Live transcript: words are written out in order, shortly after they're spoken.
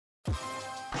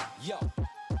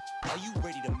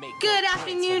Good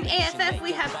afternoon, AFF.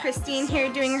 We have Christine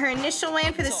here doing her initial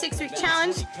weigh-in for the 6-week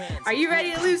challenge. Are you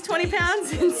ready to lose 20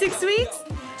 pounds in 6 weeks?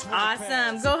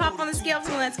 Awesome. Go hop on the scales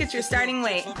and let's get your starting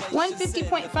weight.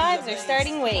 150.5 is our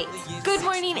starting weight. Good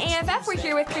morning, AFF. We're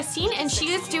here with Christine, and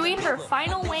she is doing her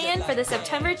final weigh-in for the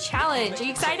September challenge. Are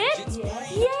you excited?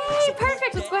 Yay!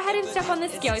 Perfect. Let's go ahead and step on the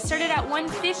scale. We started at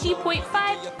 150.5.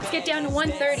 Let's get down to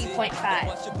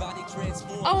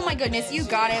 130.5. Oh my goodness, you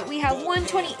got it. We have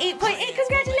 128.8.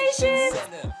 Congratulations!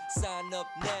 Sign up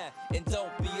now and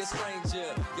don't be a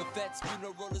stranger. Your vet's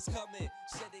funeral is coming.